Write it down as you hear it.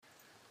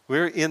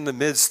We're in the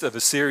midst of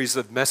a series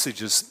of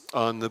messages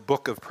on the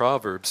book of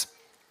Proverbs,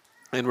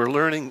 and we're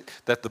learning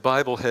that the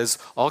Bible has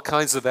all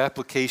kinds of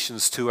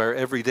applications to our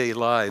everyday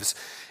lives,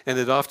 and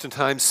it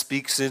oftentimes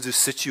speaks into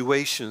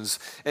situations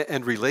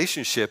and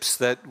relationships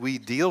that we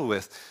deal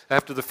with.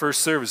 After the first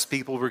service,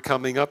 people were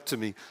coming up to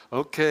me,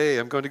 okay,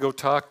 I'm going to go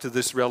talk to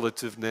this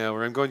relative now,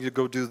 or I'm going to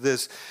go do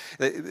this.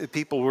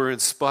 People were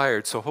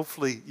inspired, so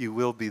hopefully you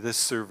will be this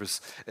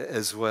service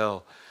as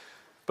well.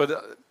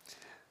 But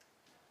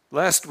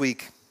last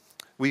week,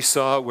 we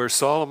saw where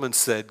Solomon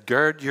said,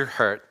 guard your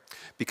heart,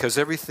 because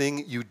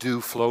everything you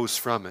do flows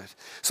from it.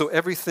 So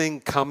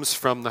everything comes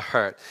from the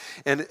heart.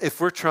 And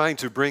if we're trying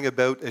to bring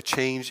about a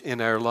change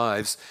in our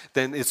lives,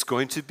 then it's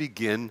going to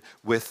begin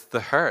with the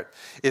heart.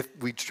 If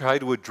we try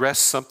to address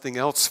something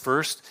else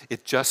first,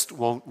 it just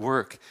won't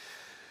work.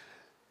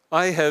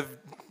 I have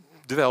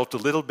developed a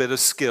little bit of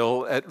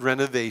skill at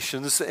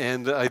renovations,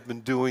 and I've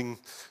been doing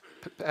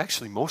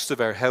actually most of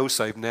our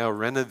house I've now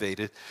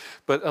renovated,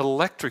 but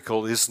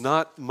electrical is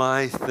not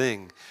my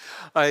thing.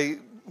 I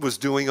was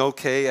doing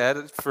okay at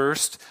it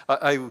first.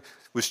 I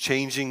was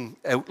changing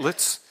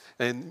outlets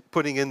and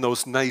putting in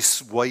those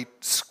nice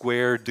white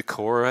square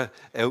Decora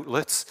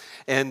outlets,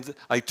 and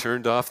I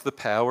turned off the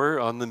power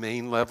on the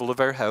main level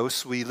of our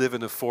house. We live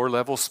in a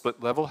 4-level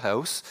split-level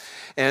house,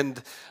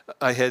 and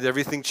I had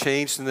everything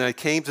changed, and then I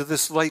came to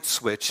this light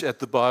switch at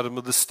the bottom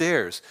of the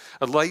stairs,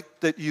 a light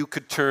that you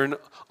could turn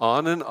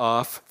on and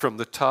off from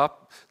the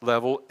top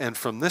level and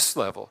from this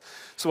level.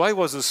 So I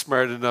wasn't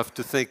smart enough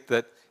to think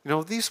that,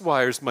 these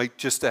wires might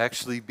just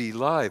actually be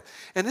live.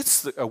 And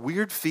it's a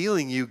weird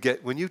feeling you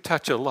get when you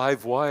touch a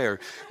live wire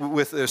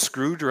with a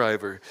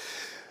screwdriver.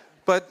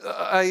 But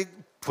I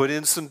put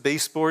in some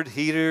baseboard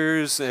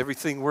heaters.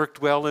 Everything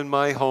worked well in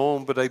my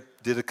home, but I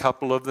did a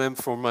couple of them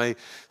for my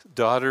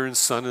daughter and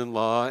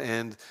son-in-law,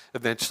 and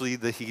eventually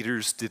the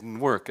heaters didn't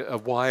work. A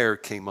wire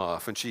came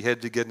off, and she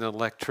had to get an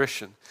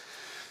electrician.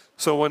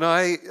 So when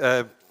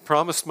I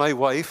promised my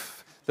wife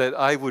that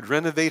I would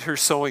renovate her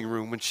sewing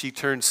room when she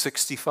turned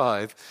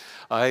 65,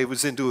 I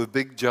was into a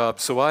big job.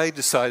 So I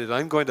decided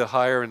I'm going to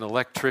hire an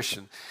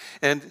electrician.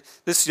 And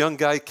this young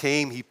guy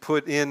came, he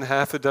put in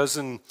half a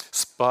dozen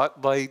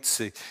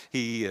spotlights,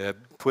 he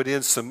put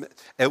in some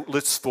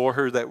outlets for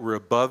her that were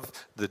above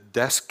the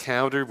desk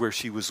counter where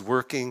she was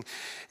working,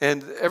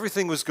 and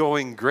everything was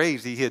going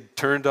great. He had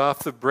turned off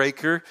the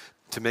breaker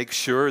to make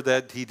sure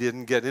that he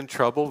didn't get in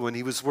trouble when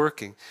he was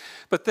working.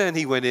 But then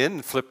he went in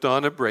and flipped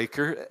on a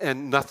breaker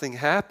and nothing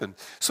happened.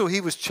 So he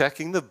was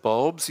checking the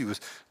bulbs, he was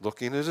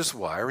looking at his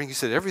wiring, he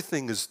said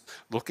everything is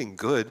looking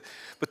good.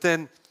 But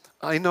then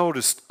I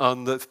noticed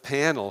on the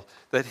panel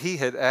that he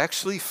had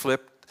actually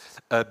flipped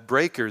a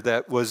breaker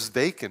that was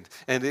vacant,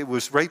 and it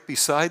was right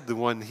beside the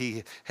one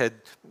he had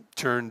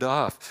turned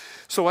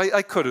off. So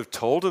I could have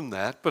told him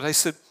that, but I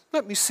said,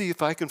 let me see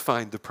if I can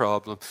find the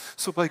problem.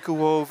 So I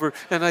go over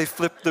and I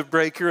flip the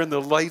breaker and the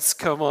lights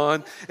come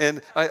on,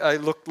 and I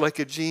looked like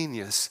a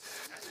genius.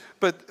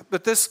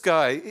 But this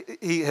guy,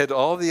 he had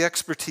all the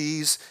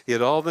expertise, he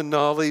had all the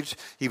knowledge,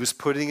 he was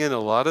putting in a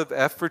lot of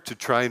effort to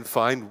try and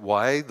find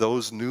why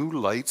those new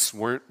lights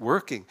weren't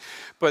working.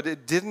 But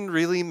it didn't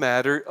really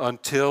matter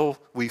until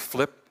we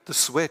flipped the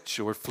switch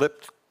or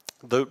flipped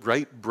the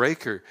right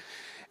breaker.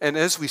 And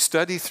as we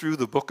study through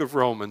the book of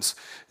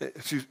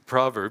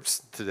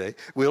Proverbs today,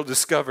 we'll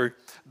discover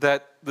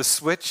that the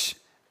switch,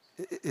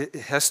 it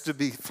has to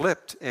be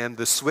flipped, and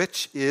the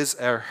switch is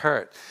our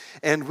heart.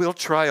 And we'll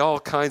try all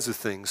kinds of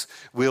things.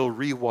 We'll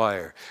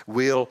rewire.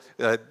 We'll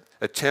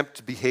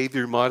attempt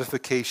behavior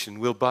modification.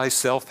 We'll buy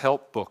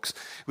self-help books.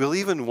 We'll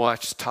even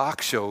watch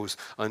talk shows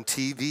on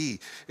TV.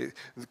 It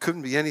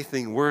couldn't be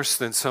anything worse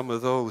than some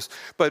of those.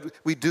 But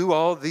we do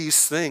all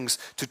these things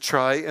to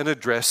try and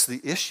address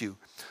the issue.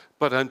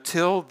 But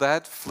until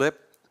that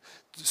flip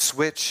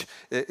switch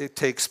it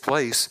takes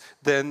place,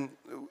 then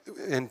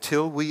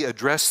until we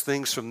address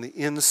things from the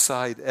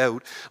inside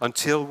out,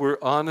 until we're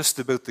honest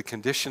about the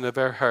condition of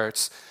our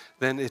hearts,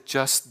 then it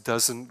just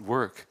doesn't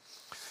work.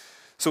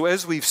 So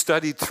as we've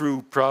studied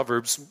through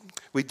Proverbs,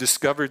 we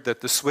discovered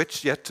that the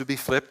switch yet to be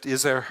flipped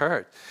is our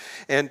heart.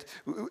 And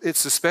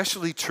it's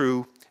especially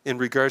true in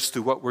regards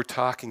to what we're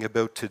talking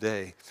about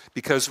today,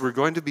 because we're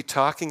going to be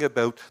talking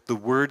about the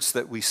words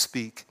that we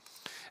speak.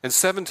 And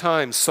 7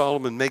 times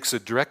Solomon makes a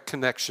direct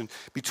connection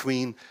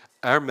between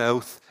our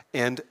mouth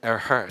and our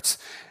hearts,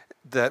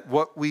 that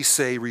what we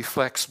say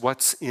reflects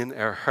what's in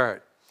our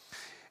heart.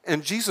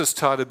 And Jesus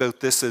taught about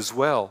this as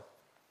well.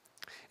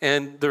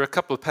 And there are a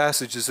couple of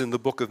passages in the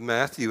book of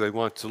Matthew I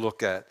want to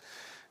look at.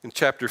 In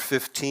chapter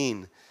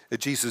 15,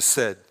 Jesus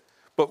said,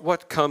 "But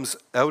what comes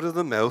out of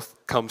the mouth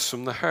comes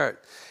from the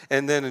heart."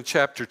 And then in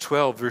chapter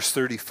 12, verse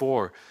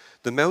 34,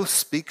 "The mouth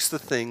speaks the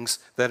things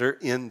that are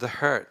in the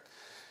heart."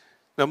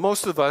 Now,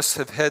 most of us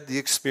have had the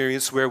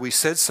experience where we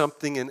said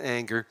something in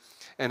anger,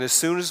 and as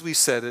soon as we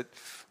said it,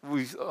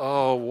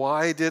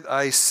 why did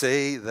I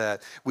say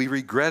that? We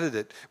regretted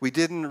it. We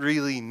didn't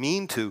really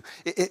mean to.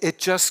 It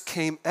just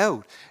came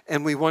out,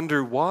 and we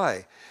wonder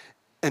why.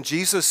 And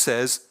Jesus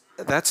says,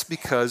 That's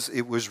because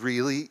it was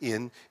really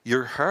in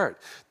your heart.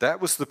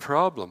 That was the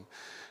problem.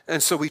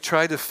 And so we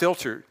try to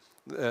filter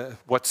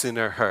what's in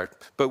our heart.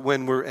 But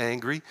when we're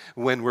angry,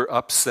 when we're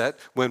upset,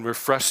 when we're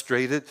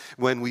frustrated,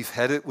 when we've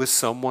had it with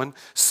someone,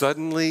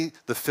 suddenly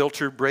the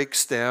filter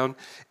breaks down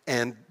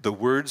and the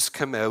words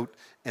come out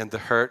and the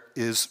heart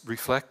is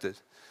reflected.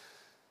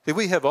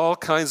 We have all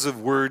kinds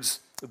of words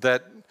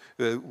that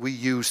we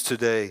use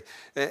today.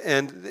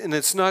 And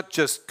it's not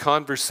just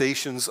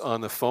conversations on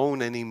the phone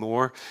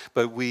anymore,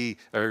 but we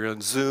are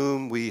on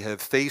Zoom, we have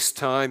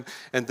FaceTime,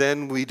 and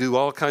then we do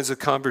all kinds of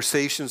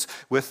conversations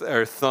with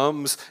our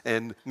thumbs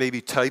and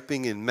maybe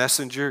typing in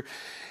Messenger.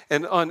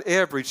 And on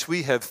average,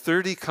 we have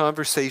 30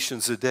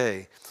 conversations a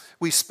day.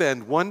 We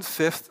spend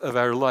 1/5 of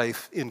our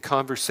life in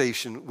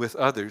conversation with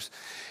others.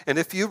 And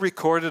if you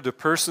recorded a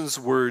person's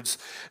words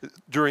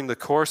during the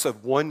course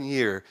of 1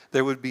 year,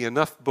 there would be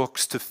enough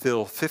books to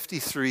fill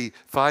 53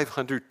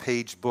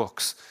 500-page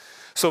books.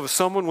 So if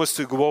someone was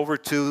to go over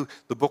to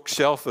the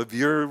bookshelf of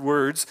your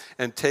words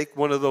and take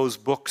one of those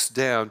books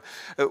down,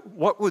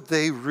 what would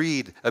they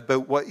read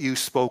about what you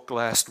spoke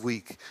last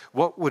week?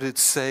 What would it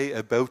say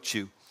about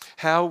you?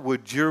 How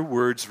would your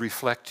words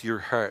reflect your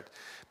heart?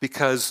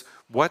 Because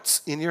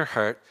what's in your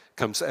heart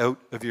comes out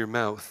of your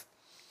mouth.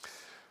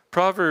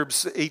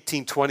 Proverbs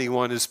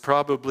 18:21 is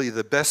probably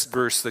the best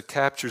verse that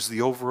captures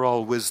the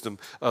overall wisdom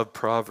of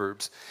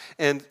Proverbs.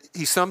 And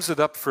he sums it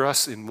up for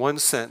us in one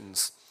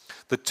sentence.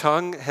 The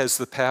tongue has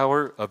the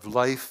power of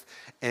life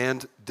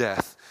and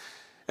death.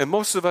 And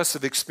most of us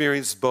have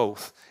experienced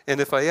both. And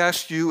if I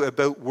asked you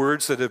about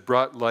words that have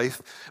brought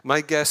life,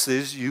 my guess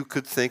is you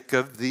could think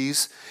of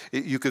these.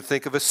 You could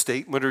think of a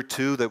statement or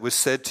two that was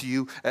said to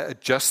you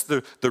at just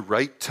the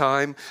right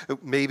time,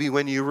 maybe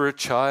when you were a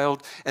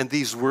child, and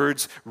these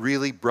words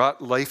really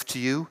brought life to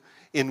you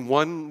in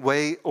one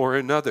way or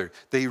another.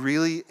 They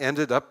really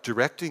ended up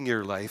directing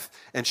your life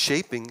and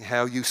shaping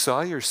how you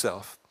saw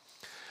yourself.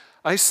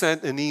 I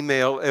sent an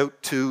email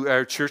out to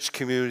our church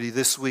community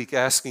this week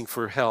asking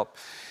for help.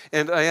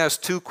 And I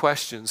asked 2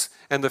 questions.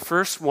 And the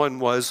first one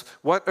was,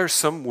 what are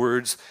some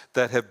words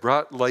that have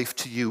brought life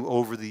to you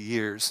over the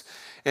years?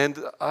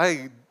 And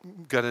I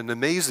got an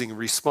amazing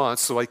response,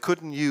 so I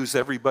couldn't use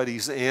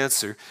everybody's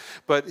answer.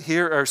 But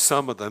here are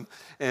some of them.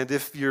 And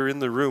if you're in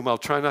the room, I'll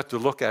try not to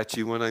look at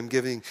you when I'm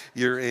giving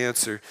your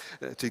answer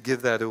to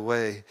give that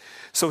away.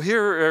 So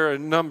here are a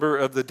number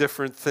of the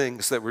different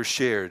things that were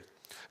shared.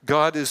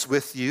 God is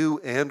with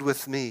you and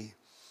with me.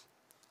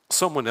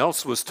 Someone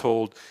else was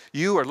told,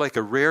 you are like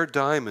a rare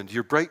diamond.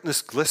 Your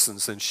brightness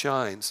glistens and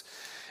shines.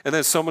 And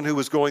then someone who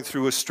was going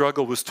through a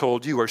struggle was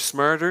told, you are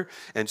smarter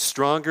and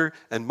stronger,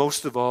 and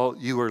most of all,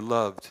 you are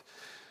loved.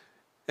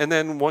 And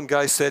then one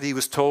guy said he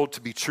was told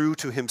to be true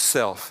to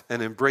himself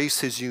and embrace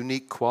his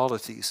unique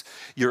qualities.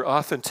 Your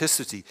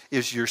authenticity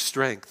is your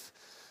strength.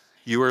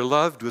 You are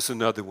loved was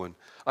another one.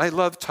 I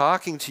love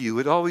talking to you.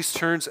 It always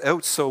turns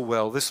out so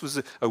well. This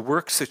was a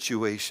work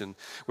situation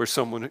where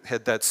someone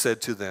had that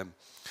said to them.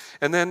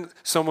 And then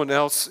someone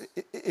else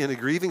in a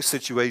grieving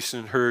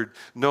situation heard,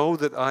 know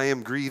that I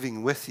am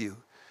grieving with you.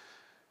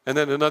 And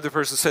then another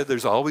person said,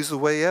 there's always a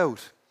way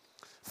out.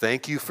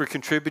 Thank you for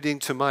contributing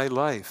to my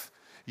life.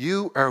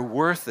 You are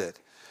worth it.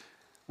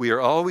 We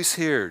are always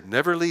here,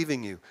 never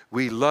leaving you.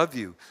 We love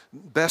you.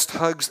 Best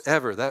hugs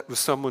ever. That was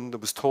someone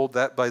that was told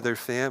that by their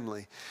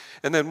family.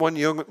 And then one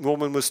young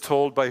woman was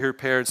told by her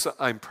parents,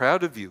 I'm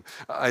proud of you.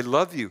 I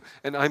love you.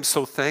 And I'm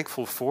so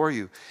thankful for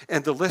you.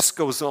 And the list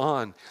goes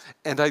on.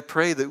 And I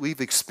pray that we've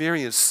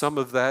experienced some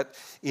of that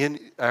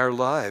in our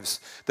lives.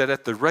 That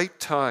at the right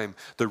time,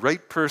 the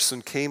right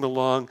person came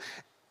along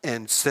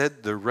and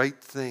said the right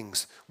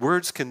things.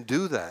 Words can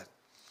do that.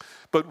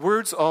 But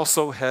words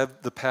also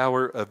have the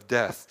power of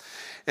death.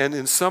 And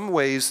in some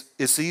ways,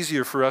 it's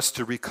easier for us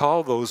to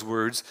recall those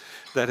words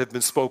that have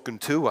been spoken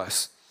to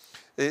us.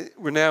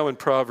 We're now in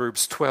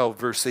Proverbs 12,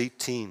 verse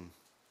 18.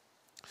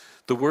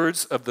 The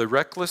words of the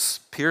reckless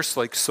pierce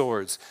like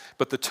swords,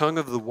 but the tongue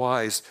of the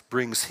wise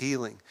brings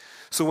healing.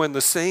 So when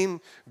the same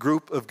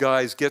group of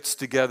guys gets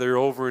together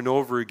over and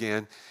over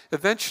again,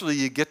 eventually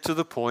you get to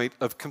the point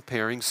of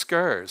comparing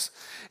scars.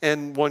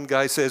 And one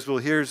guy says, well,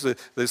 here's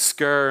the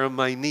scar on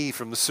my knee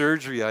from the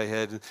surgery I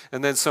had.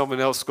 And then someone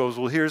else goes,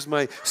 well, here's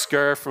my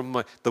scar from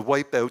the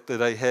wipeout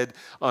that I had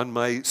on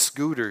my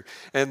scooter.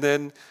 And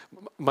then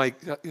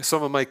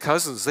some of my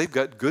cousins, they've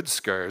got good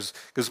scars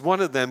because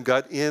one of them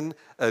got in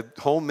a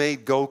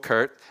homemade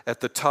go-kart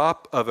at the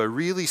top of a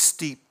really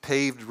steep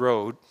paved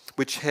road,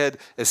 which had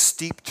a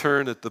steep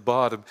turn at the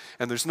bottom,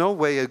 and there's no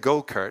way a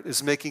go-kart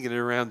is making it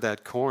around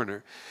that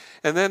corner.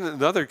 And then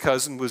another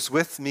cousin was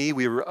with me.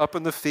 We were up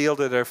in the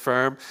field at our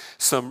farm.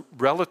 Some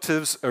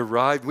relatives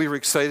arrived. We were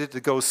excited to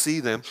go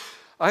see them.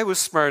 I was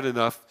smart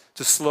enough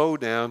to slow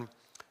down,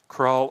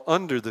 crawl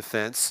under the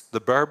fence, the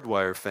barbed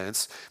wire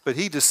fence, but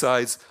he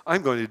decides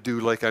I'm going to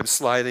do like I'm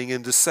sliding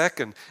into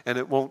second, and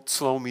it won't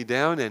slow me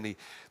down any.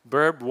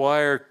 Barbed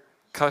wire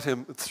cut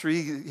him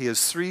he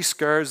has 3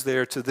 scars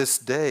there to this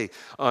day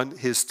on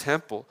his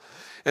temple.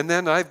 And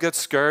then I've got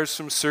scars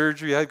from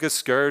surgery. I've got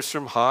scars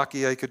from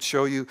hockey. I could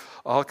show you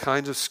all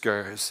kinds of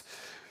scars.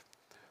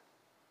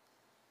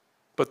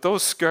 But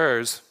those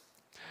scars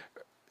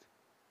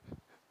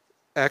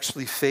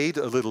actually fade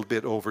a little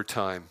bit over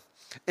time.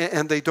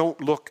 And they don't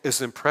look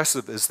as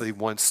impressive as they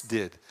once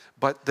did,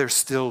 but they're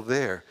still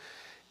there.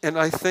 And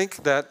I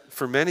think that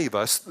for many of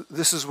us,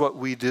 this is what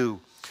we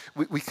do.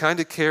 We kind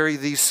of carry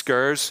these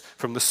scars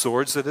from the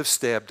swords that have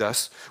stabbed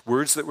us,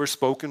 words that were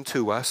spoken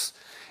to us.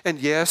 And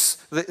yes,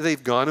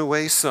 they've gone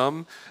away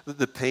some.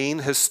 The pain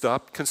has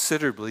stopped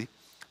considerably.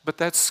 But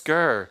that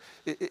scar,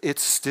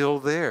 it's still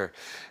there.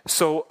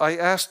 So I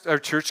asked our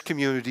church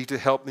community to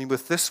help me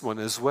with this one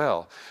as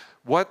well.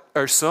 What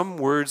are some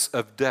words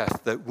of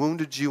death that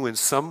wounded you in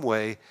some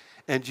way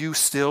and you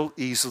still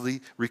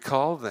easily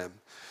recall them?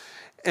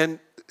 And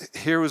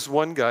here was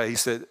one guy, he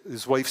said,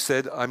 his wife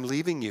said, "I'm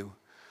leaving you.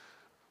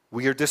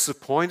 We are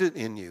disappointed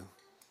in you.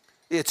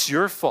 It's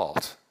your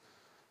fault.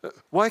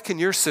 Why can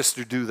your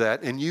sister do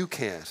that and you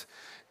can't?"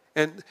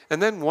 And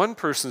then one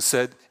person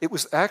said, "It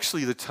was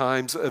actually the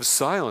times of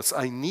silence.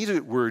 I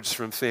needed words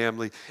from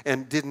family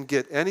and didn't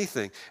get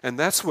anything. And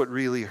that's what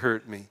really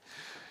hurt me."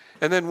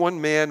 And then one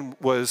man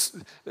was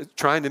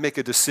trying to make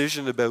a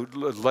decision about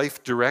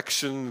life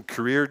direction,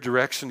 career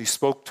direction. He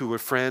spoke to a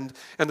friend,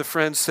 and the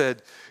friend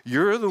said,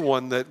 "You're the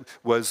one that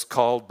was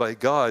called by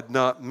God,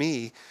 not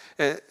me."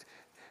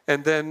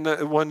 And then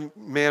one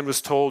man was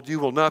told, "You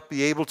will not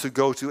be able to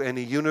go to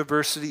any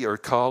university or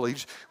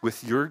college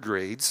with your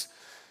grades.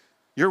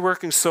 You're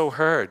working so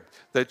hard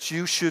that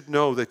you should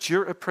know that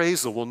your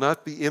appraisal will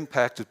not be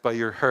impacted by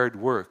your hard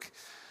work."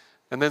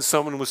 And then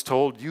someone was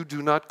told, "You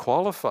do not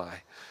qualify."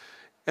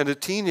 And a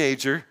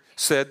teenager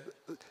said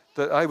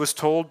that I was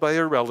told by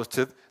a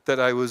relative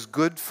that I was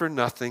good for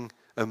nothing,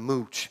 a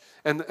mooch.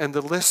 And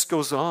the list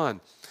goes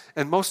on.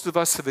 And most of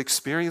us have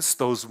experienced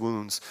those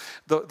wounds,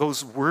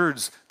 those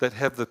words that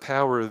have the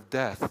power of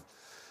death.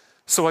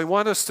 So I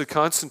want us to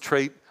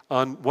concentrate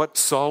on what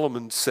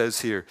Solomon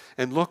says here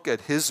and look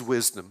at his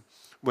wisdom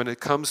when it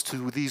comes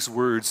to these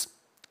words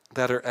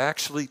that are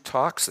actually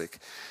toxic.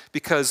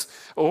 Because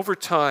over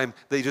time,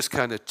 they just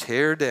kind of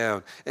tear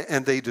down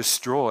and they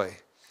destroy.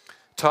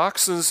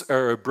 Toxins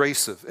are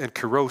abrasive and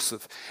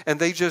corrosive, and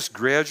they just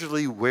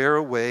gradually wear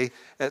away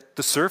at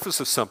the surface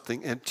of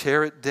something and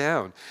tear it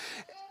down.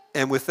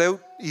 And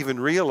without even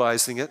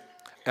realizing it,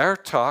 our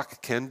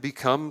talk can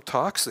become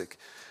toxic.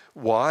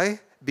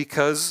 Why?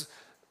 Because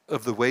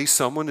of the way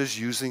someone is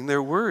using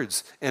their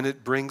words, and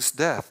it brings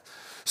death.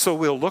 So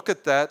we'll look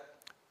at that,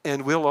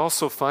 and we'll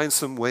also find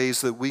some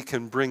ways that we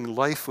can bring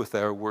life with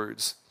our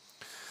words.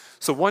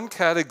 So one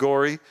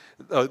category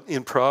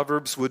in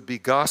Proverbs would be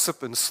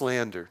gossip and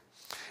slander.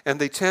 And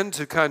they tend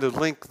to kind of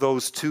link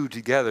those two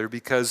together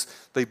because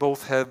they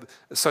both have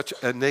such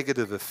a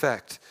negative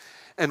effect.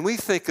 And we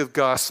think of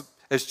gossip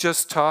as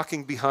just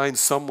talking behind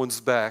someone's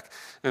back.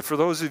 And for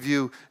those of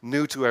you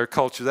new to our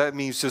culture, that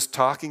means just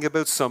talking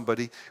about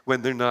somebody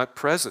when they're not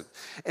present.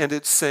 And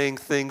it's saying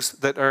things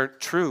that aren't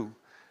true.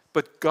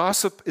 But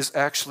gossip is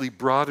actually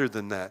broader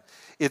than that.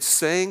 It's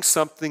saying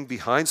something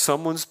behind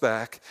someone's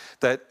back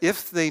that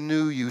if they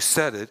knew you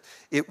said it,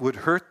 it would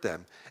hurt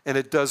them. And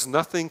it does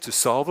nothing to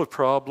solve a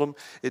problem.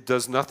 It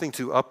does nothing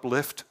to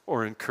uplift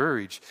or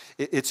encourage.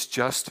 It's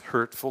just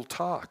hurtful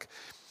talk.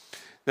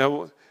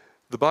 Now,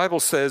 the Bible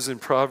says in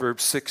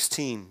Proverbs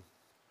 16,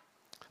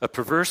 "A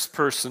perverse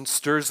person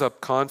stirs up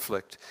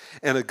conflict,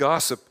 and a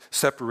gossip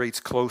separates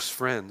close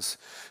friends."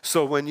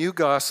 So when you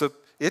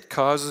gossip, it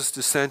causes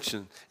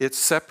dissension. It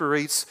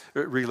separates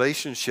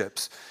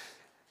relationships.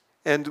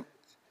 And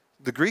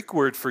the Greek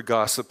word for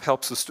gossip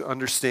helps us to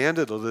understand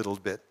it a little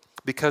bit,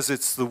 because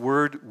it's the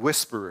word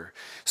whisperer.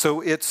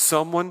 So it's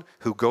someone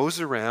who goes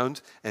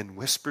around and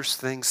whispers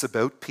things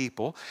about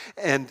people,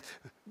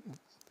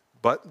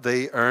 but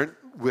they aren't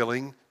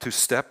willing to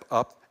step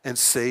up and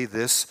say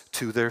this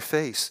to their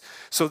face.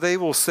 So they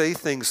will say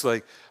things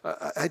like,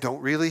 "I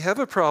don't really have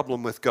a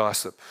problem with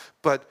gossip,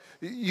 but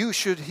you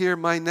should hear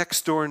my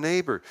next door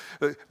neighbor.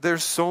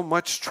 There's so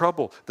much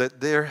trouble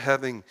that they're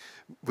having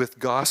with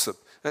gossip."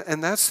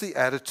 And that's the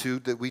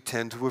attitude that we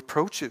tend to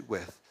approach it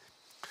with.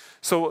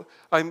 So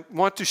I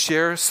want to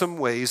share some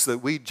ways that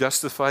we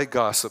justify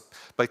gossip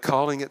by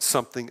calling it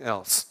something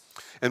else.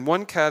 And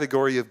one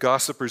category of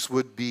gossipers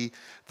would be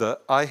the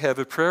 "I have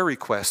a prayer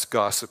request"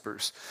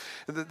 gossipers.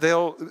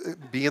 They'll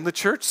be in the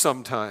church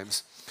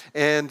sometimes,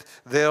 and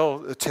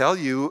they'll tell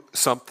you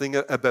something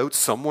about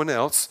someone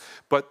else,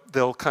 but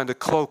they'll kind of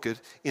cloak it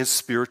in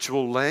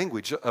spiritual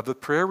language of a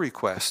prayer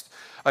request.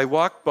 I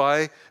walked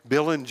by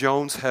Bill and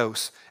Joan's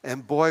house,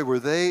 and boy, were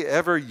they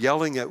ever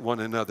yelling at one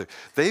another.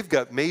 They've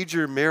got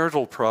major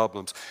marital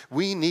problems.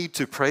 We need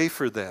to pray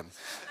for them.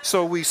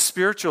 So we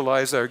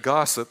spiritualize our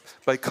gossip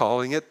by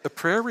calling it a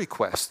prayer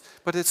request,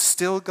 but it's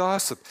still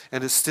gossip,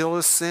 and it's still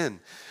a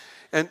sin.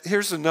 And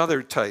here's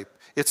another type.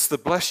 It's the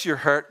bless your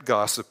heart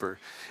gossiper.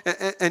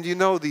 And you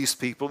know these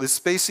people. It's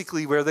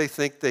basically where they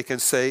think they can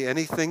say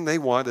anything they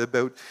want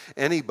about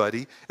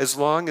anybody as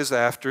long as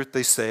after it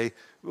they say,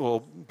 "Well,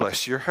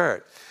 bless your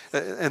heart."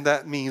 And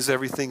that means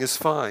everything is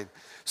fine.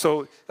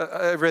 So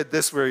I read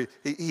this where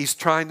he's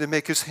trying to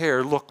make his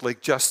hair look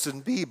like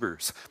Justin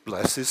Bieber's.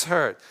 Bless his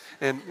heart.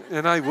 And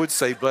I would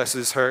say bless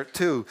his heart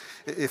too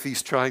if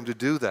he's trying to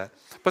do that.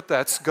 But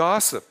that's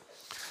gossip.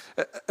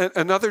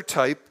 Another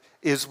type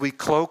is we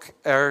cloak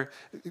our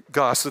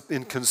gossip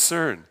in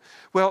concern.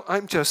 Well,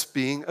 I'm just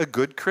being a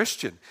good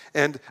Christian,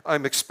 and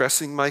I'm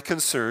expressing my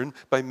concern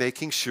by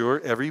making sure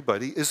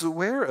everybody is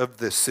aware of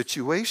this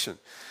situation.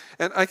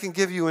 And I can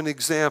give you an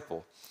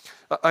example.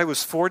 I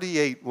was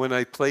 48 when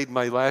I played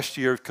my last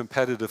year of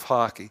competitive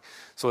hockey,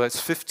 so that's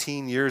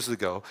 15 years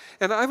ago,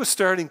 and I was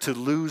starting to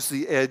lose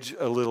the edge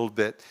a little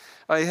bit.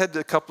 I had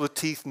a couple of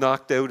teeth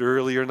knocked out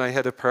earlier, and I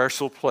had a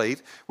partial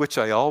plate, which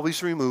I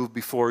always remove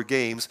before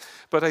games,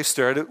 but I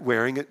started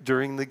wearing it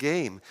during the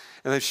game.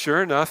 And then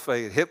sure enough,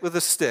 I hit with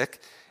a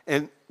stick,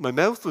 and my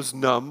mouth was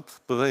numb,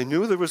 but I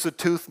knew there was a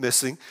tooth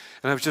missing,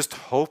 and I was just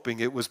hoping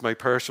it was my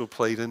partial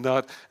plate and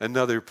not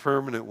another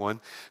permanent one.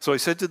 So I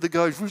said to the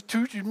guys, "Which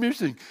tooth is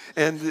missing?"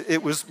 And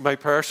it was my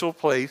partial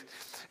plate,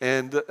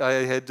 and I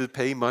had to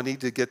pay money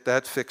to get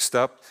that fixed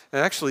up.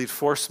 And actually, it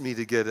forced me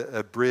to get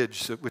a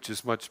bridge, which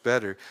is much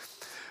better.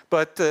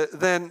 But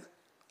then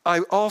I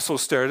also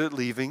started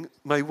leaving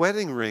my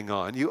wedding ring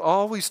on. You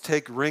always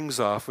take rings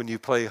off when you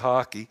play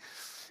hockey.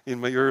 In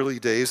my early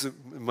days, it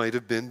might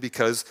have been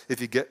because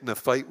if you get in a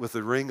fight with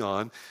a ring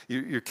on,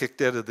 you're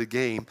kicked out of the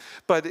game.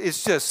 But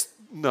it's just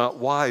not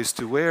wise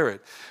to wear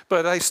it.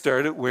 But I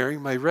started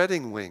wearing my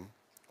wedding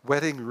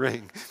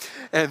ring.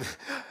 And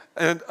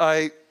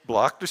I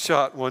blocked a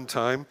shot one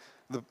time.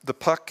 The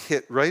puck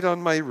hit right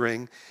on my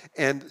ring,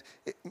 and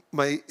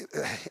I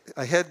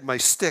had my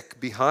stick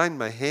behind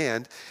my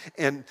hand,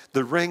 and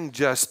the ring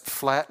just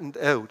flattened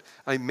out.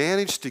 I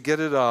managed to get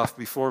it off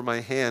before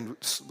my hand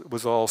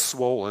was all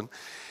swollen.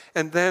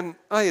 And then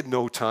I had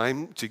no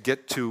time to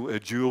get to a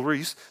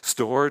jewelry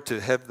store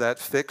to have that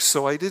fixed,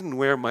 so I didn't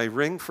wear my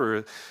ring for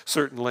a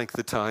certain length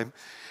of time.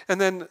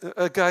 And then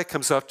a guy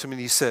comes up to me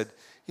and he said,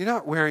 "You're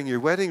not wearing your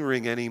wedding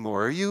ring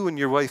anymore. Are you and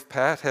your wife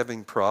Pat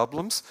having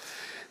problems?"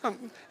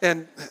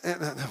 And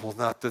well,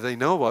 not that I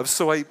know of.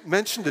 So I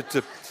mentioned it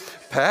to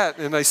Pat,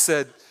 and I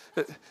said,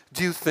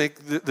 "Do you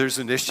think that there's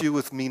an issue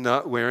with me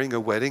not wearing a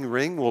wedding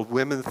ring? Will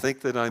women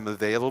think that I'm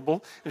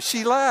available?" And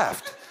she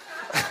laughed.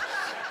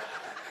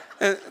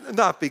 And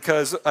not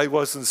because I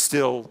wasn't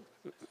still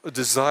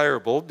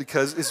desirable,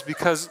 it's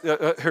because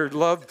her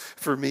love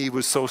for me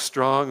was so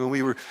strong, and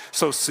we were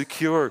so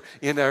secure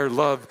in our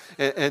love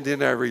and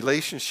in our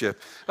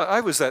relationship.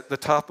 I was at the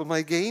top of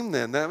my game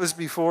then. That was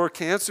before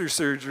cancer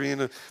surgery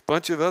and a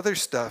bunch of other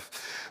stuff.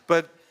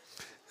 But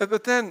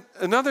then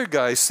another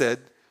guy said,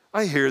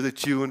 "I hear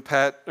that you and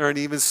Pat aren't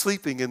even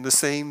sleeping in the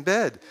same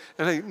bed."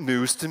 And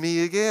news to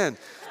me again.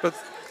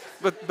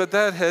 But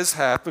that has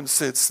happened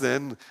since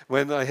then.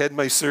 When I had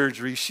my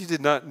surgery, she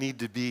did not need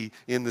to be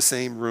in the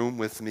same room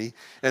with me.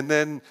 And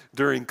then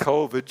during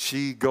COVID,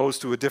 she goes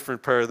to a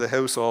different part of the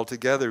house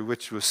altogether,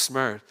 which was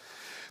smart.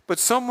 But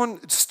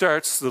someone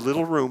starts the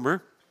little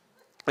rumor,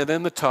 and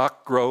then the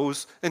talk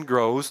grows,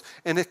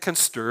 and it can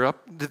stir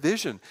up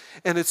division.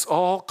 And it's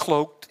all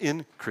cloaked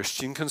in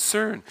Christian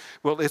concern.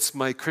 Well, it's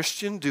my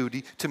Christian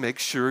duty to make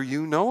sure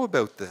you know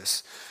about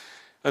this.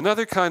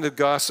 Another kind of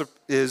gossip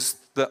is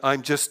that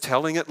I'm just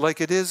telling it like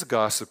it is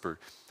gossiper.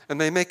 And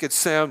they make it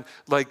sound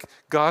like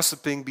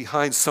gossiping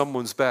behind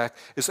someone's back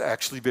is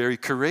actually very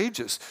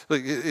courageous.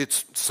 Like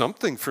it's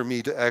something for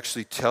me to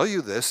actually tell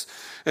you this,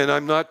 and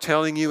I'm not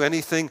telling you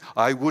anything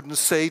I wouldn't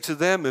say to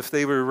them if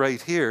they were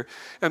right here.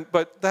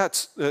 But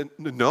that's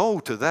no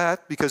to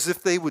that, because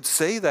if they would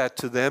say that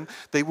to them,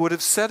 they would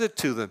have said it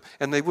to them,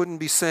 and they wouldn't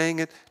be saying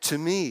it to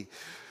me.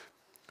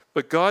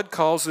 But God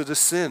calls it a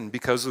sin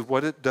because of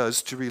what it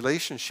does to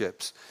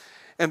relationships.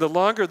 And the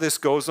longer this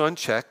goes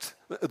unchecked,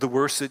 the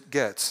worse it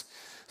gets.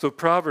 So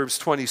Proverbs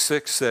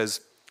 26 says,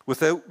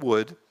 "Without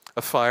wood,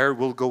 a fire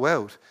will go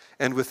out,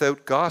 and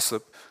without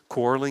gossip,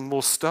 quarreling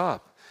will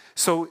stop."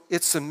 So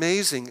it's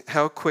amazing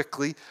how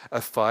quickly a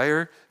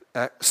fire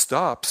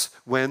stops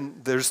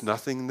when there's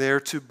nothing there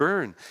to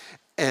burn.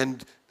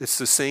 And it's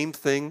the same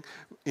thing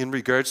in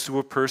regards to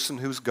a person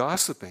who's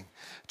gossiping.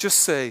 Just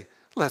say,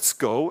 "Let's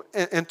go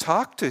and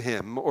talk to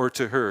him or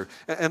to her,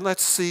 and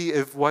let's see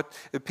if what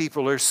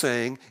people are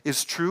saying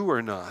is true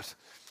or not."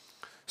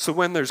 So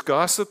when there's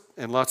gossip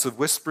and lots of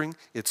whispering,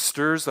 it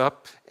stirs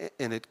up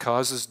and it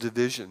causes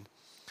division.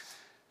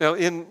 Now,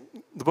 in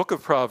the book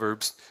of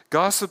Proverbs,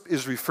 gossip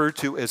is referred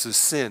to as a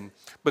sin,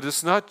 but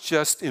it's not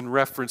just in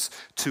reference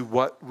to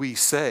what we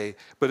say,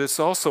 but it's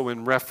also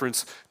in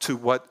reference to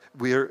what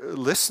we're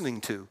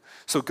listening to.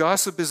 So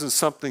gossip isn't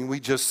something we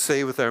just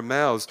say with our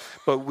mouths,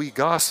 but we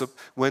gossip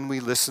when we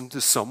listen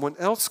to someone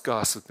else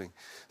gossiping.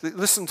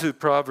 Listen to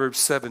Proverbs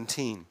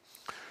 17.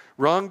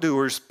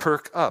 "Wrongdoers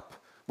perk up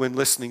when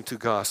listening to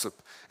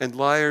gossip, and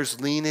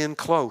liars lean in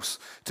close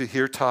to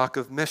hear talk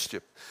of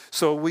mischief."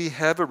 So we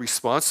have a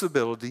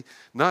responsibility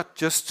not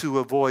just to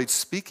avoid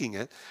speaking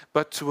it,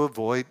 but to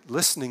avoid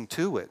listening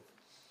to it.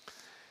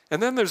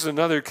 And then there's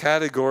another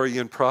category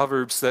in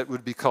Proverbs that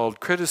would be called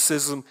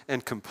criticism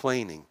and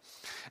complaining.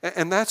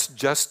 And that's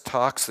just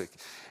toxic.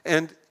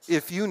 And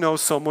if you know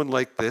someone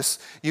like this,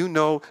 you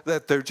know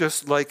that they're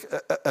just like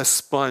a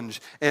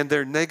sponge, and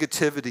their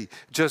negativity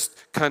just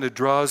kind of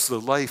draws the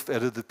life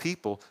out of the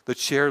people that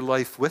share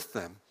life with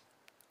them.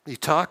 You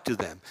talk to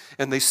them,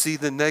 and they see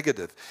the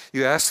negative.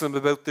 You ask them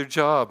about their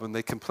job, and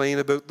they complain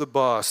about the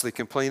boss. They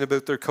complain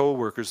about their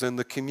coworkers and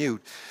the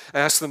commute.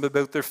 Ask them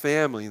about their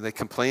family, and they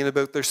complain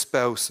about their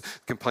spouse,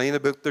 complain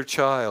about their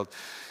child.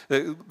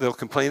 They'll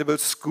complain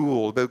about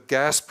school, about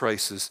gas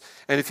prices.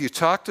 And if you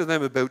talk to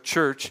them about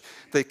church,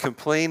 they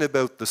complain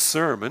about the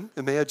sermon.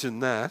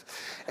 Imagine that.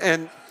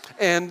 And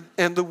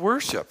the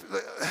worship.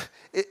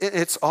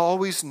 It's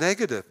always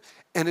negative.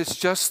 And it's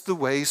just the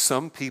way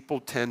some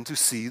people tend to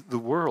see the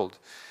world.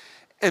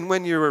 And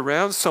when you're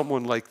around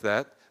someone like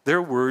that,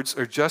 their words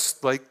are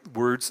just like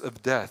words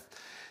of death.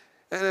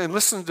 And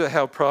listen to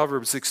how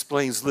Proverbs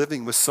explains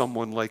living with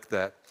someone like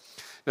that.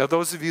 Now,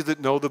 those of you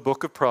that know the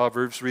book of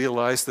Proverbs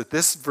realize that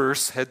this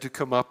verse had to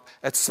come up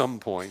at some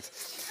point.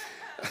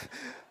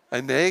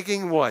 A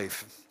nagging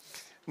wife.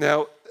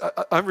 Now,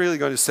 I'm really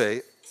going to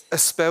say, a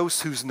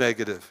spouse who's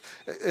negative,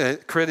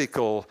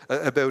 critical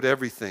about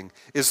everything,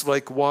 is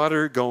like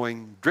water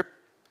going drip,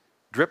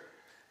 drip,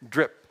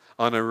 drip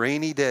on a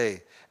rainy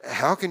day.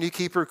 How can you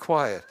keep her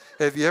quiet?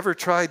 Have you ever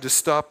tried to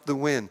stop the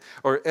wind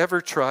or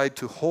ever tried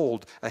to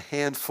hold a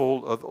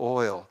handful of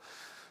oil?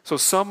 So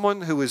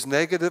someone who is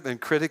negative and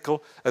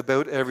critical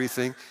about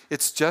everything,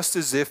 it's just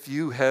as if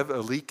you have a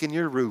leak in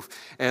your roof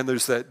and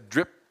there's that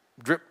drip,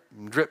 drip,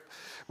 drip.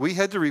 We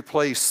had to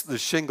replace the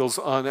shingles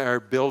on our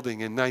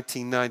building in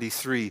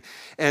 1993,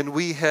 and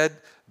we had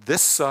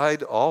this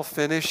side all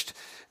finished,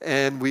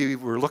 and we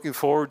were looking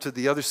forward to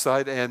the other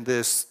side, and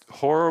this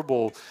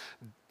horrible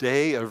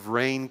day of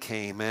rain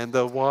came, and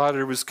the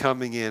water was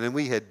coming in, and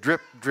we had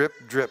drip, drip,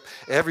 drip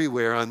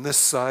everywhere on this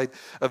side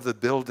of the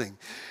building.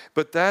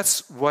 But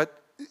that's what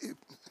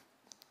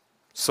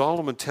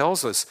Solomon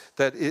tells us,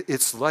 that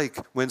it's like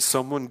when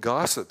someone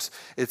gossips.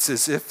 It's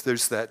as if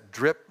there's that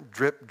drip,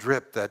 drip,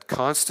 drip, that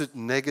constant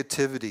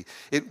negativity.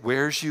 It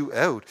wears you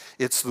out.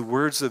 It's the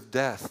words of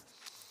death.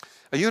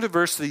 A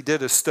university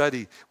did a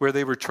study where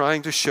they were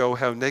trying to show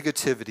how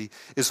negativity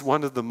is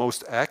one of the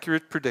most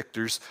accurate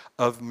predictors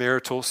of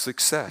marital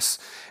success.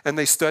 And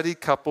they studied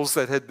couples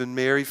that had been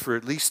married for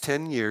at least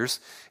 10 years,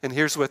 and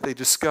here's what they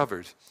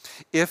discovered.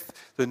 If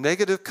the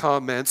negative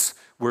comments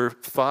were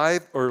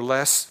 5 or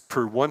less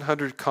per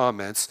 100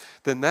 comments,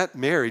 then that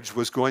marriage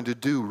was going to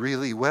do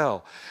really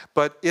well.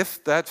 But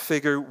if that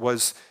figure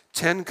was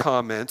 10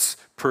 comments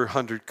per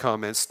 100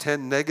 comments,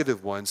 10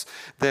 negative ones,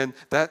 then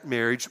that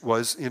marriage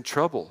was in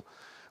trouble.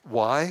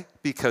 Why?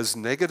 Because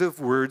negative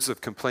words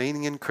of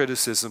complaining and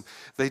criticism,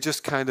 they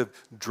just kind of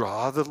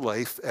draw the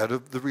life out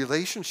of the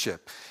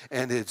relationship.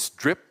 And it's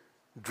drip,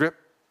 drip,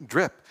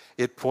 drip.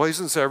 It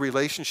poisons our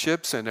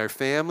relationships and our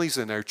families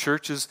and our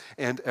churches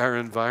and our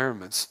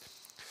environments.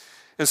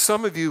 And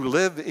some of you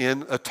live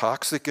in a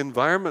toxic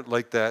environment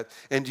like that,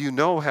 and you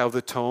know how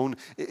the tone,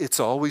 it's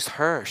always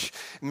harsh.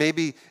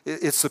 Maybe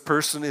it's the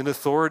person in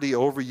authority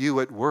over you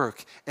at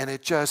work, and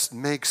it just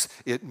makes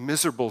it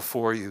miserable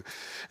for you.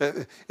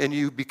 And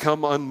you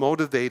become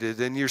unmotivated,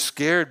 and you're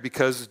scared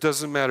because it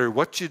doesn't matter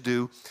what you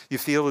do, you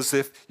feel as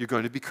if you're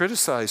going to be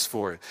criticized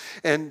for it.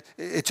 And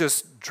it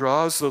just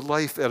draws the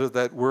life out of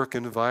that work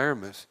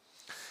environment.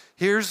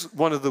 Here's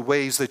one of the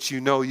ways that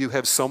you know you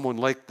have someone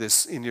like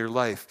this in your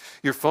life.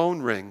 Your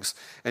phone rings,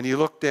 and you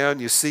look down,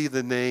 you see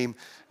the name,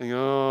 and you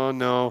go, oh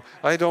no,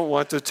 I don't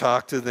want to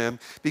talk to them,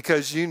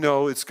 because you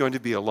know it's going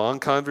to be a long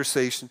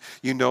conversation.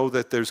 You know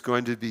that there's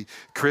going to be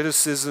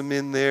criticism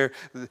in there.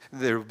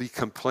 There will be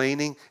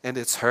complaining, and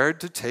it's hard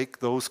to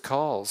take those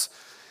calls.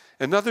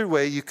 Another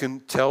way you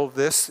can tell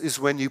this is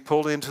when you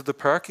pull into the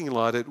parking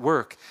lot at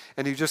work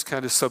and you just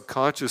kind of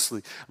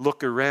subconsciously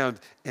look around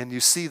and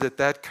you see that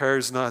that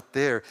car's not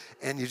there,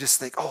 and you just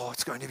think, oh,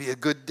 it's going to be a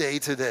good day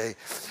today.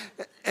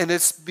 And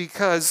it's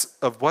because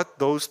of what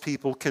those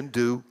people can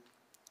do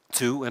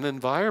to an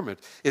environment.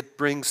 It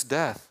brings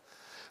death.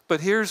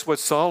 But here's what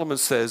Solomon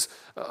says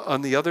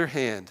on the other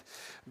hand,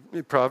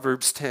 in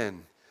Proverbs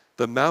 10.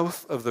 The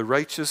mouth of the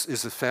righteous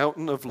is a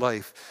fountain of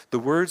life. The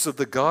words of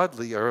the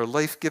godly are a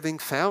life-giving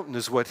fountain,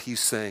 is what he's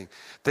saying.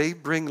 They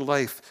bring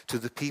life to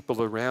the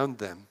people around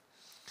them.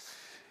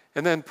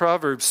 And then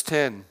Proverbs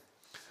 10,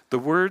 the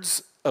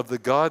words of the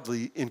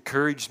godly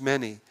encourage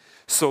many.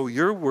 So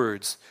your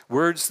words,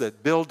 words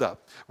that build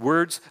up,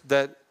 words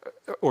that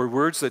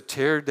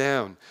tear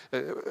down,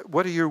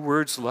 what are your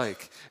words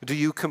like? Do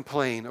you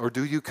complain or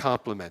do you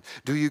compliment?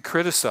 Do you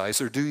criticize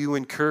or do you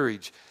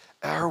encourage?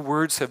 Our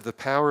words have the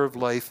power of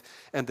life,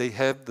 and they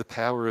have the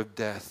power of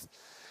death.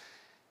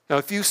 Now,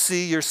 if you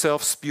see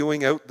yourself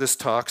spewing out this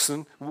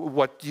toxin,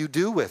 what do you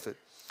do with it?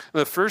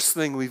 The first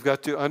thing we've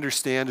got to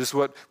understand is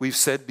what we've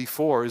said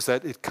before, is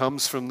that it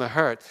comes from the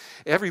heart.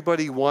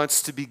 Everybody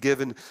wants to be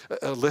given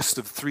a list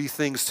of 3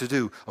 things to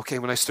do. Okay,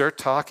 when I start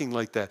talking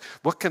like that,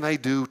 what can I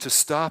do to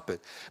stop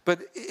it? But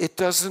it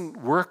doesn't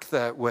work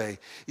that way.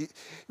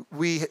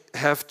 We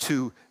have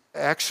to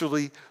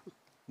actually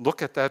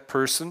look at that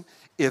person.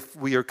 If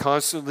we are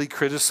constantly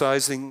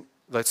criticizing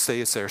let's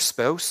say it's our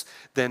spouse,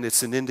 then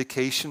it's an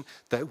indication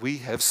that we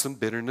have some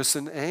bitterness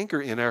and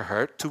anger in our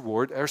heart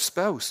toward our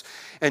spouse.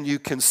 And you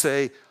can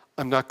say,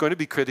 I'm not going to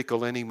be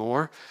critical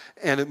anymore,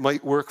 and it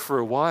might work for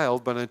a while,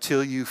 but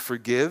until you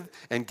forgive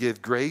and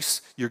give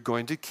grace, you're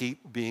going to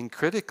keep being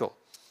critical.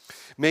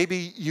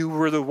 Maybe you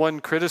were the one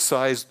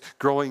criticized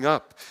growing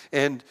up,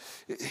 and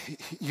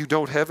you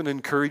don't have an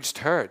encouraged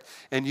heart,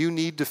 and you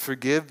need to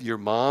forgive your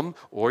mom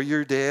or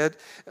your dad,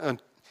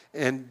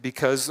 and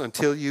because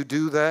until you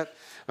do that,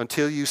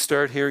 until you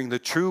start hearing the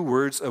true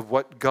words of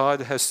what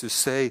God has to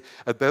say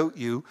about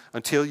you,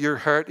 until your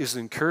heart is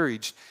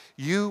encouraged,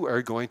 you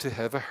are going to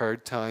have a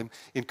hard time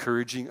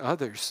encouraging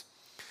others.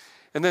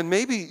 And then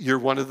maybe you're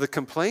one of the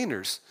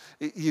complainers.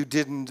 You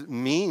didn't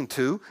mean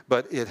to,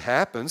 but it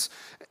happens.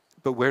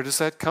 But where does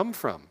that come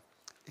from?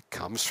 It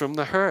comes from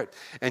the heart.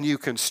 And you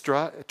can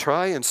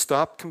try and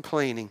stop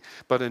complaining,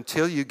 but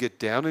until you get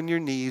down on your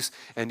knees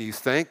and you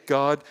thank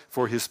God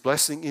for his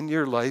blessing in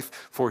your life,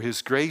 for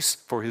his grace,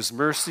 for his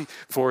mercy,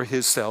 for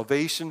his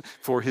salvation,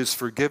 for his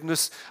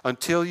forgiveness,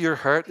 until your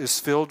heart is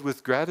filled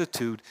with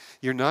gratitude,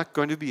 you're not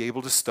going to be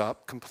able to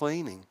stop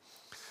complaining.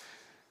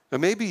 Now,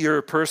 maybe you're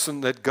a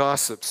person that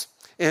gossips,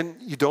 and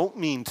you don't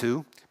mean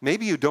to.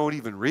 Maybe you don't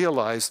even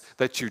realize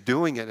that you're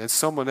doing it and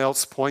someone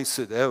else points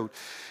it out.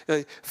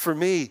 For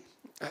me,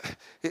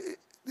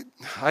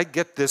 I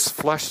get this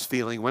flush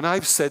feeling when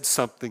I've said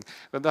something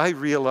and I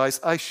realize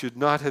I should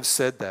not have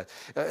said that.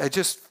 I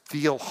just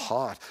feel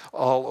hot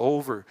all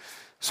over.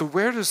 So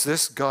where does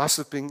this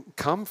gossiping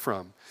come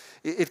from?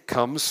 It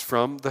comes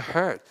from the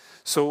heart.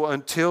 So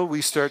until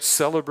we start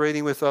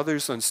celebrating with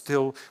others,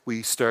 until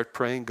we start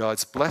praying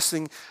God's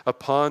blessing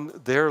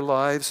upon their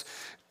lives,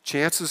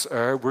 chances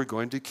are we're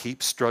going to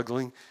keep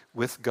struggling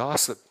with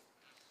gossip.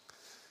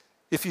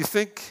 If you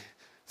think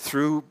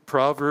through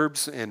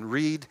Proverbs and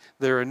read,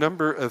 there are a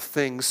number of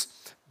things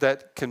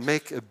that can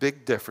make a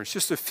big difference,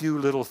 just a few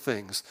little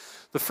things.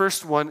 The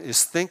first one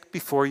is think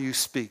before you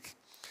speak,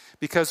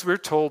 because we're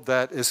told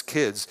that as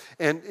kids,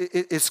 and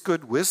it's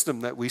good wisdom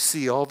that we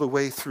see all the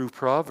way through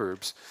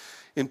Proverbs.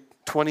 In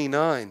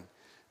 29,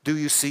 do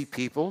you see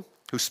people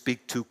who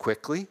speak too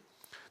quickly?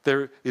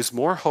 There is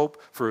more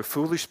hope for a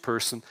foolish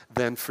person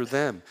than for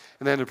them.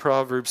 And then in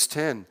Proverbs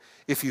 10,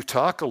 if you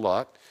talk a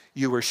lot,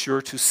 you are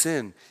sure to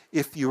sin.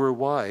 If you are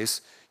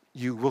wise,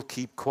 you will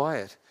keep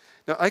quiet.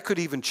 Now, I could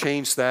even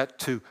change that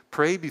to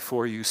pray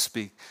before you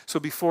speak.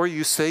 So before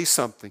you say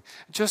something,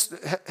 just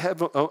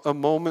have a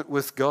moment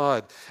with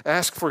God.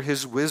 Ask for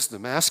his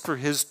wisdom, ask for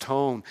his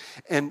tone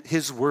and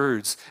his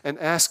words, and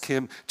ask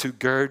him to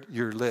guard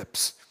your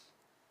lips.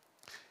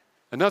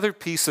 Another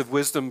piece of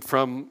wisdom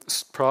from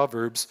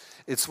Proverbs,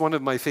 it's one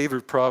of my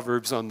favorite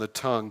Proverbs on the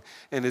tongue,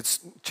 and it's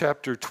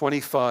chapter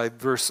 25,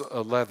 verse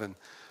 11.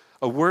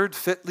 A word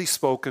fitly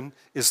spoken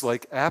is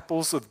like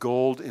apples of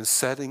gold in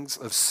settings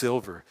of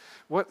silver.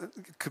 What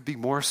could be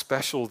more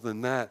special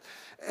than that?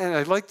 And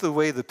I like the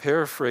way the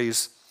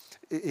paraphrase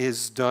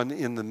is done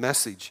in the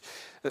Message.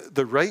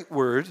 The right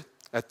word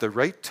at the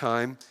right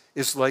time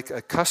is like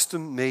a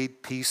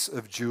custom-made piece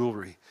of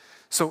jewelry.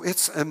 So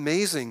it's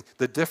amazing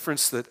the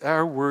difference that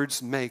our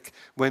words make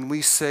when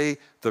we say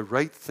the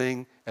right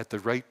thing at the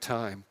right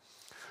time.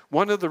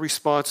 One of the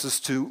responses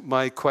to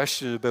my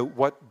question about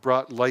what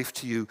brought life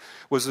to you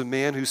was a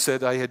man who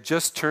said, I had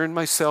just turned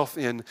myself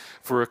in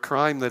for a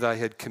crime that I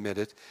had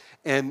committed,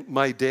 and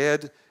my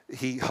dad,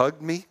 he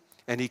hugged me,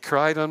 and he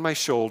cried on my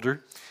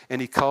shoulder,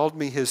 and he called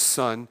me his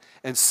son,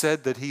 and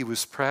said that he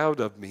was proud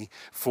of me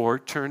for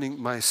turning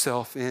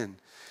myself in.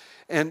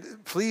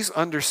 And please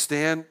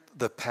understand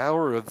the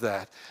power of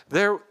that.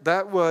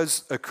 That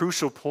was a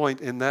crucial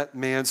point in that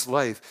man's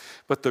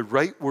life. But the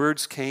right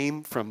words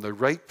came from the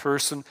right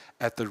person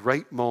at the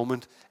right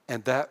moment,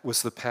 and that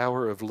was the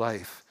power of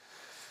life.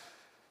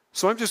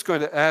 So I'm just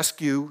going to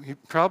ask you, you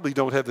probably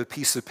don't have a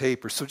piece of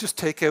paper, so just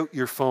take out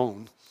your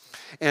phone.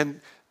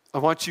 And I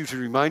want you to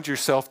remind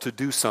yourself to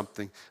do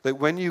something. That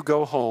when you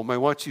go home, I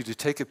want you to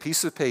take a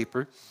piece of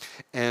paper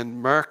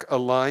and mark a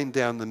line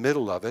down the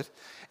middle of it.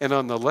 And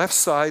on the left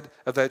side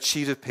of that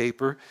sheet of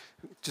paper,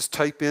 just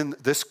type in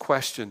this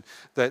question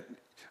that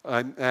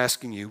I'm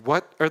asking you.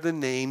 What are the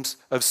names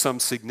of some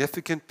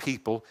significant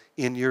people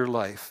in your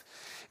life?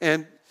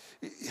 And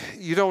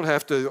you don't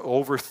have to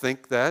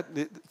overthink that.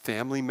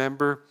 Family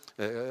member,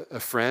 a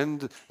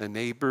friend, a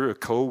neighbor, a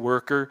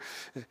co-worker,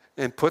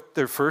 and put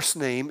their first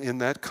name in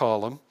that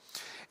column.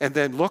 And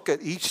then look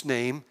at each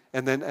name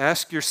and then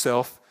ask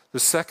yourself the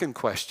second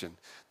question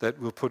that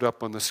we'll put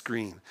up on the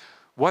screen.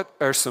 What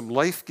are some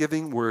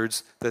life-giving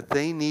words that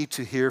they need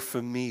to hear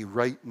from me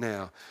right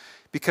now?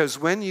 Because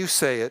when you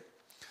say it,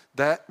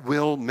 that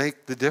will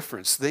make the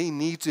difference. They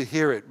need to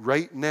hear it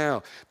right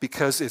now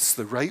because it's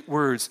the right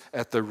words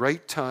at the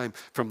right time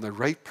from the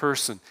right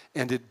person,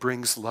 and it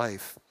brings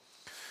life.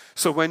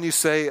 So when you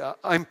say,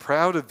 I'm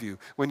proud of you,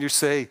 when you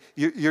say,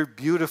 you're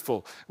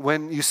beautiful,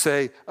 when you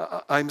say,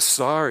 I'm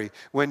sorry,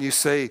 when you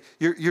say,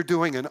 you're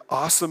doing an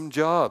awesome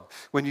job,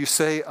 when you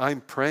say,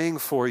 I'm praying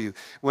for you,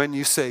 when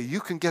you say, you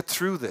can get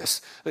through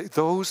this,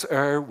 those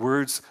are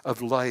words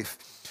of life.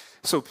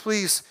 So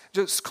please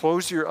just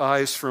close your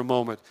eyes for a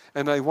moment,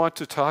 and I want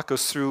to talk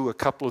us through a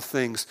couple of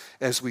things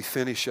as we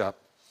finish up.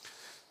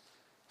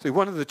 See,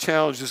 one of the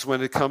challenges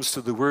when it comes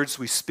to the words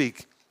we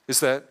speak is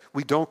that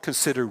we don't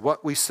consider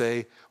what we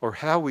say or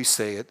how we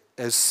say it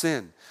as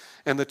sin.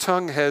 And the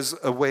tongue has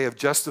a way of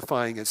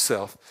justifying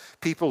itself.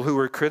 People who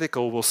are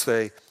critical will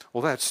say,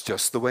 well, that's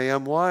just the way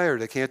I'm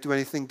wired. I can't do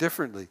anything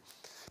differently.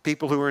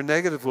 People who are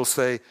negative will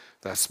say,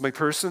 that's my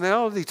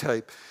personality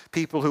type.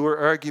 People who are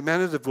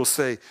argumentative will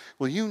say,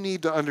 well, you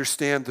need to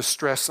understand the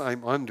stress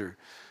I'm under.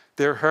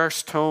 Their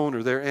harsh tone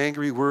or their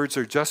angry words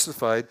are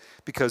justified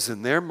because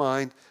in their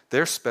mind,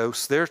 their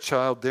spouse, their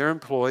child, their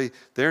employee,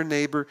 their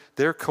neighbor,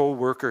 their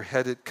co-worker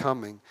had it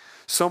coming.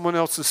 Someone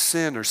else's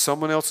sin or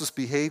someone else's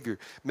behavior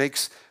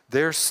makes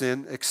their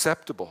sin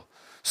acceptable.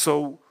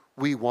 So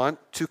we want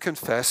to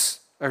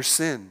confess our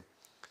sin.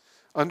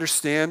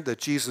 Understand that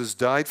Jesus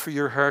died for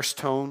your harsh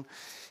tone.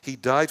 He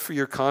died for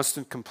your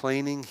constant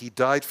complaining. He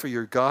died for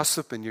your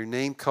gossip and your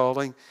name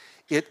calling.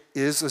 It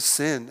is a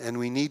sin, and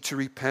we need to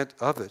repent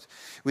of it.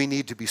 We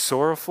need to be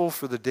sorrowful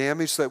for the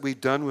damage that we've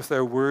done with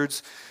our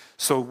words.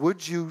 So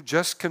would you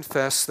just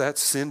confess that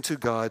sin to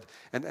God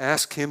and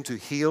ask him to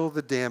heal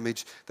the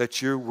damage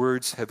that your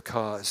words have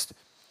caused?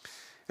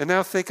 And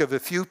now think of a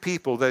few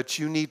people that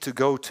you need to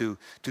go to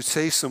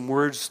say some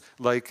words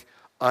like,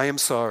 I am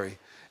sorry,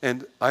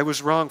 and I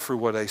was wrong for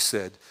what I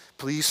said.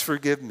 Please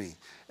forgive me.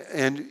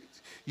 And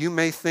you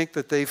may think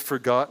that they've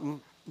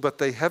forgotten, but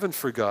they haven't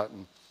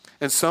forgotten.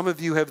 And some of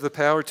you have the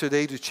power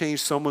today to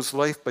change someone's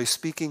life by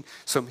speaking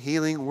some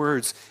healing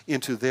words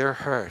into their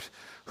heart.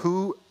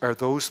 Who are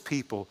those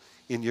people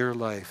in your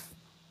life?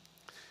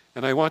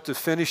 And I want to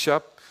finish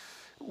up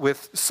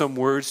with some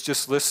words.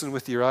 Just listen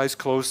with your eyes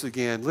closed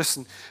again.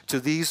 Listen to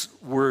these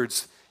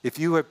words. If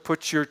you have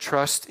put your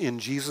trust in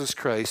Jesus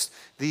Christ,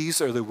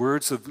 these are the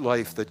words of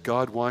life that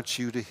God wants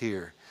you to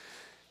hear.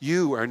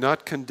 You are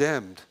not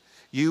condemned.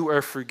 You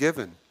are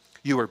forgiven.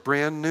 You are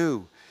brand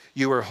new.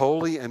 You are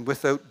holy and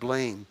without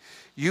blame.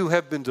 You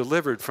have been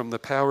delivered from the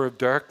power of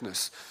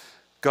darkness.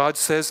 God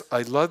says,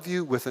 I love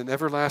you with an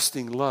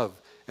everlasting love,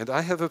 and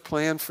I have a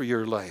plan for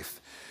your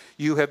life.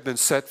 You have been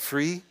set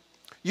free.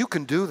 You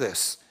can do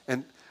this,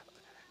 and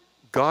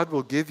God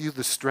will give you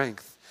the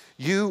strength.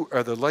 You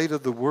are the light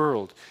of the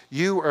world.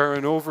 You are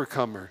an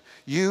overcomer.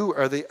 You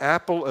are the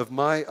apple of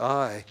my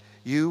eye.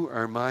 You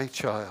are my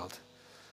child.